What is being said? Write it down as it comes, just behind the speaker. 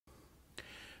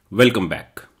Welcome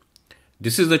back.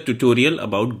 This is a tutorial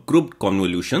about grouped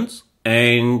convolutions,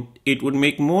 and it would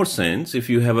make more sense if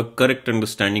you have a correct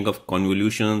understanding of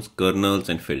convolutions, kernels,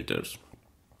 and filters.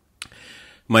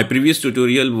 My previous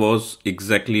tutorial was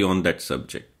exactly on that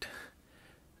subject.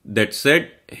 That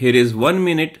said, here is 1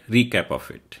 minute recap of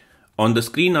it. On the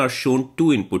screen are shown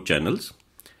two input channels.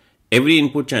 Every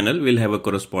input channel will have a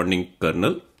corresponding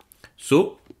kernel.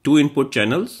 So, two input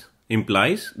channels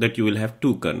implies that you will have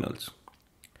two kernels.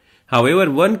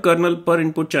 However, one kernel per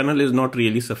input channel is not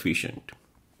really sufficient.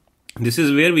 This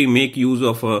is where we make use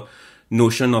of a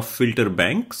notion of filter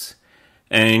banks,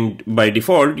 and by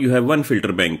default you have one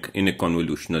filter bank in a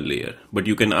convolutional layer, but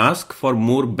you can ask for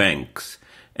more banks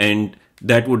and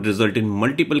that would result in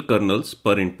multiple kernels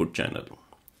per input channel.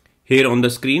 Here on the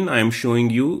screen I am showing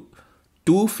you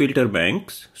two filter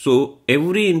banks, so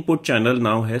every input channel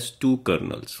now has two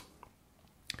kernels.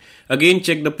 Again,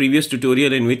 check the previous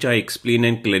tutorial in which I explain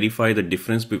and clarify the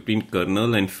difference between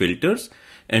kernel and filters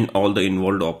and all the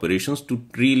involved operations to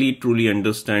really truly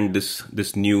understand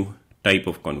this new type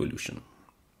of convolution.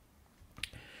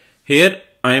 Here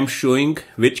I am showing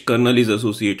which kernel is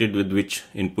associated with which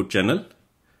input channel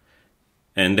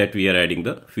and that we are adding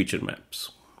the feature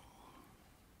maps.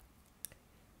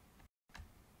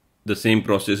 The same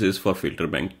process is for filter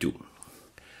bank 2.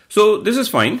 So this is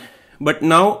fine, but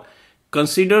now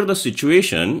consider the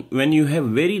situation when you have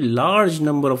very large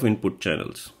number of input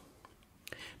channels.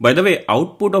 By the way,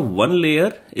 output of one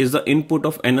layer is the input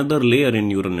of another layer in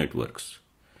neural networks.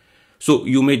 So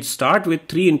you may start with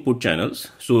 3 input channels.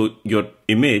 So your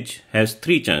image has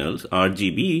 3 channels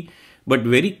RGB, but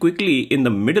very quickly in the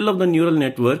middle of the neural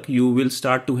network, you will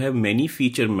start to have many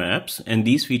feature maps, and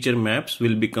these feature maps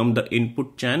will become the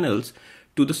input channels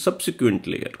to the subsequent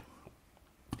layer.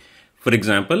 For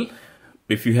example,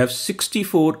 if you have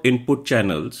 64 input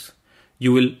channels,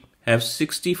 you will have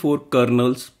 64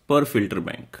 kernels per filter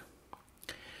bank.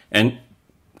 And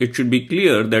it should be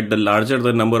clear that the larger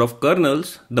the number of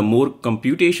kernels, the more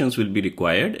computations will be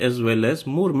required as well as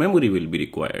more memory will be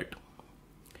required.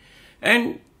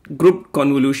 And grouped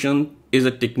convolution is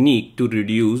a technique to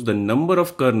reduce the number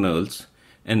of kernels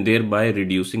and thereby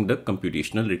reducing the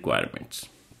computational requirements.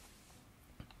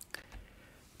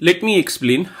 Let me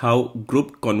explain how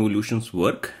grouped convolutions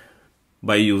work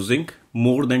by using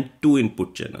more than 2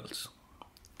 input channels.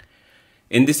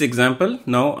 In this example,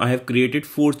 now I have created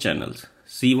 4 channels,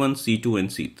 C1, C2 and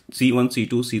C1, C2,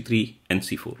 C3 and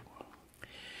C4.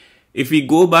 If we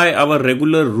go by our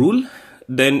regular rule,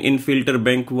 then in filter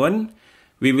bank 1,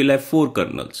 we will have 4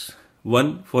 kernels,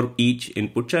 one for each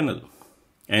input channel.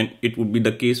 And it would be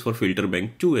the case for filter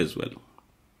bank 2 as well.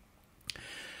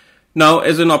 Now,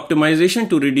 as an optimization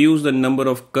to reduce the number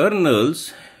of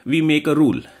kernels, we make a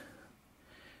rule.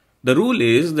 The rule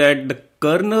is that the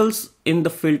kernels in the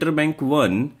filter bank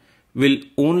 1 will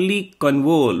only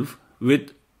convolve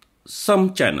with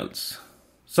some channels,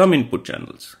 some input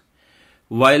channels,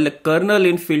 while the kernel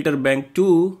in filter bank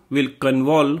 2 will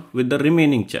convolve with the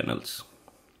remaining channels.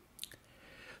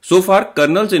 So far,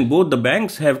 kernels in both the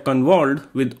banks have convolved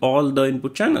with all the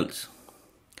input channels.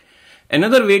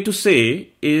 Another way to say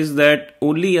is that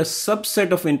only a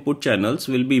subset of input channels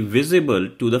will be visible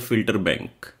to the filter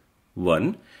bank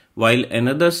 1, while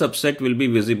another subset will be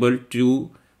visible to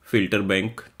filter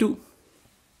bank 2.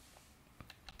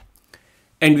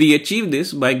 And we achieve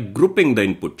this by grouping the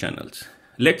input channels.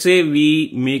 Let's say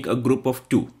we make a group of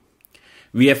 2.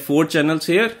 We have 4 channels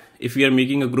here. If we are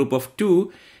making a group of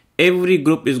 2, every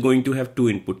group is going to have 2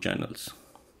 input channels.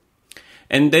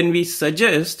 And then we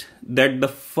suggest that the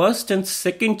first and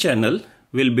second channel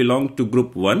will belong to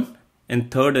group 1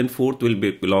 and third and fourth will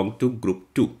belong to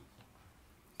group 2.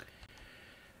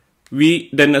 We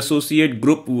then associate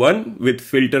group 1 with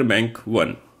filter bank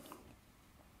 1.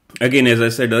 Again, as I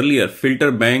said earlier, filter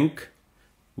bank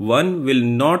 1 will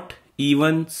not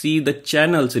even see the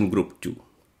channels in group 2.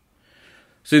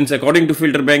 Since according to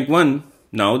filter bank 1,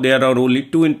 now there are only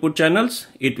 2 input channels,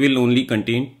 it will only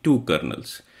contain 2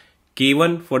 kernels.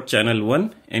 K1 for channel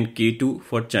 1 and K2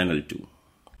 for channel 2.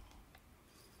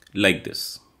 Like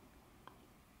this.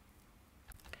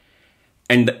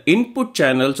 And the input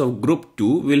channels of group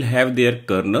 2 will have their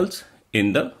kernels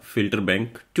in the filter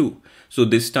bank 2. So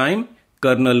this time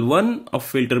kernel 1 of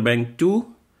filter bank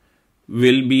 2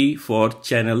 will be for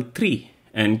channel 3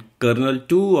 and kernel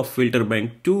 2 of filter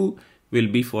bank 2 will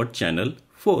be for channel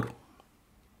 4.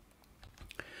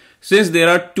 Since there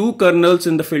are 2 kernels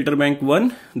in the filter bank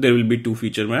 1, there will be 2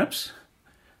 feature maps.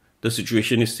 The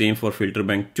situation is same for filter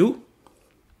bank 2.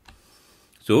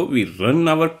 So we run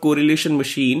our correlation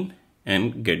machine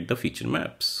and get the feature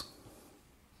maps.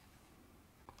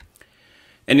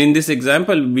 And in this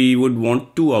example, we would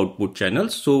want two output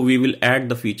channels. So we will add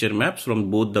the feature maps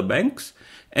from both the banks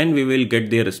and we will get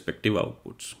their respective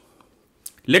outputs.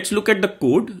 Let's look at the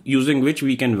code using which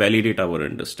we can validate our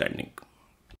understanding.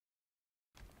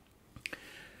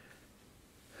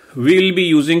 We will be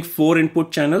using 4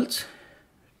 input channels,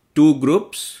 2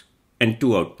 groups and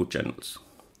 2 output channels.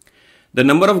 The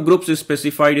number of groups is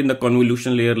specified in the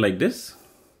convolution layer like this.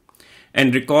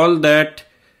 And recall that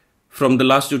from the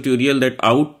last tutorial that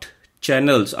out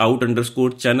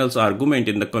underscore channels argument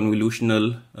in the convolutional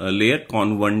layer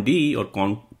con1d or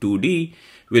con2d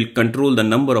will control the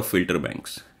number of filter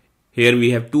banks. Here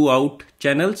we have 2 out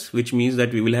channels, which means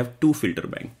that we will have 2 filter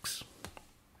banks.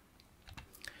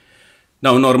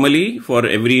 Now normally for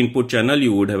every input channel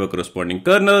you would have a corresponding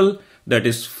kernel, that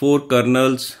is 4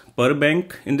 kernels per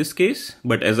bank in this case.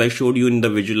 But as I showed you in the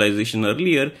visualization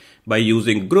earlier, by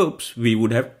using groups we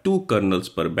would have 2 kernels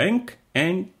per bank,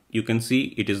 and you can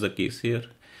see it is the case here.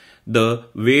 The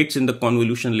weights in the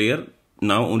convolution layer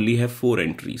now only have 4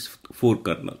 entries, 4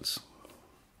 kernels.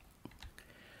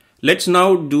 Let's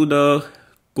now do the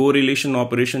correlation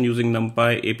operation using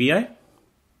NumPy API.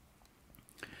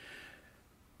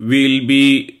 We'll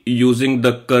be using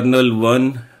the kernel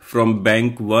 1 from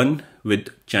bank 1 with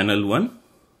channel 1.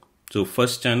 So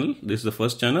first channel, this is the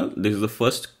first channel, this is the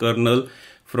first kernel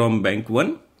from bank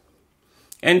 1.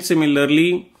 And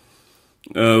similarly,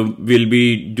 we'll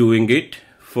be doing it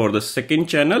for the second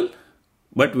channel,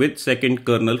 but with second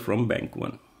kernel from bank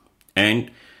 1.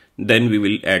 And then we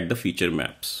will add the feature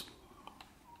maps.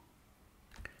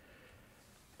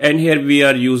 And here we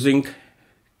are using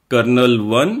kernel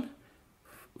 1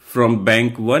 from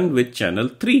bank 1 with channel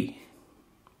 3.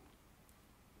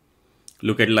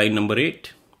 Look at line number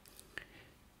 8.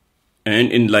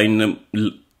 And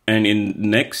in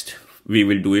next we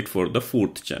will do it for the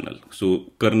 4th channel.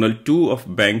 So kernel 2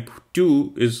 of bank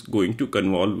 2 is going to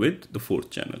convolve with the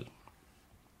 4th channel.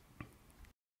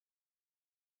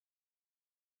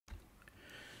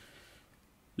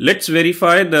 Let's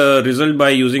verify the result by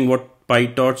using what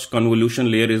PyTorch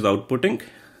convolution layer is outputting.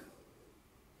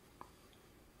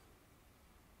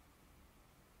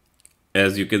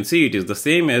 As you can see, it is the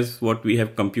same as what we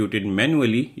have computed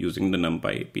manually using the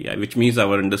NumPy API, which means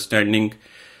our understanding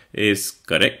is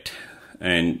correct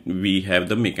and we have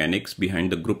the mechanics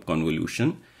behind the group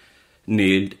convolution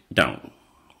nailed down.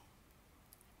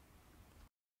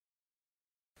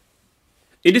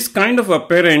 It is kind of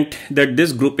apparent that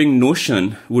this grouping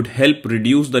notion would help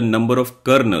reduce the number of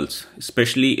kernels,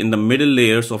 especially in the middle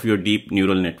layers of your deep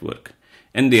neural network,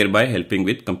 and thereby helping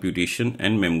with computation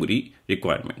and memory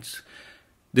requirements.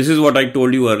 This is what I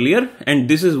told you earlier, and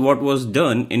this is what was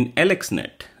done in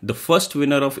AlexNet, the first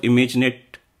winner of ImageNet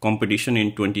competition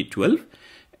in 2012.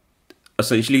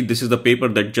 Essentially, this is the paper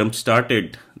that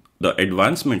jump-started the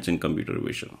advancements in computer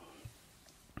vision.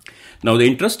 Now, the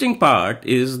interesting part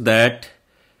is that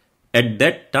at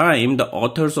that time, the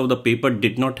authors of the paper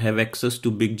did not have access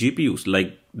to big GPUs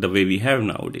like the way we have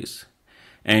nowadays.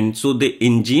 And so they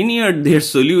engineered their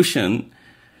solution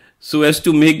so as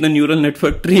to make the neural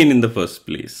network train in the first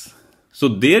place. So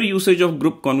their usage of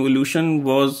group convolution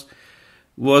was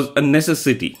a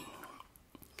necessity.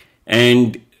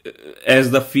 And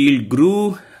as the field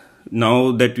grew,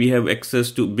 now that we have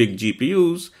access to big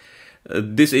GPUs,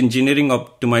 this engineering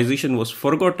optimization was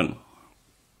forgotten.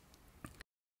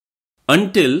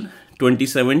 Until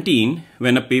 2017,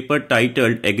 when a paper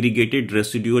titled Aggregated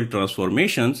Residual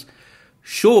Transformations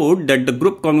showed that the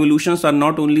group convolutions are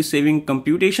not only saving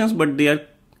computations, but they are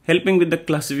helping with the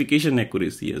classification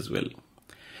accuracy as well.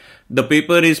 The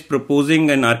paper is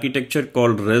proposing an architecture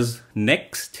called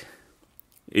ResNext.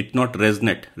 It's not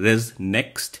ResNet,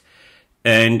 ResNext.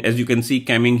 And as you can see,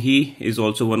 Kaming He is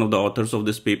also one of the authors of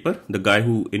this paper, the guy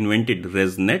who invented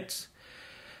ResNets.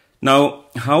 Now,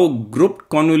 how grouped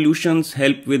convolutions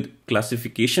help with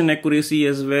classification accuracy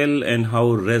as well, and how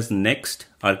ResNext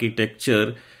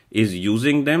architecture is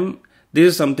using them, this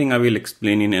is something I will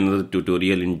explain in another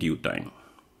tutorial in due time.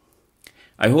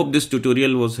 I hope this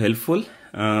tutorial was helpful,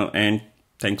 and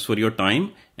thanks for your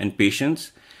time and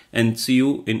patience, and see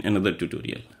you in another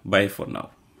tutorial. Bye for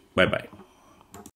now. Bye bye.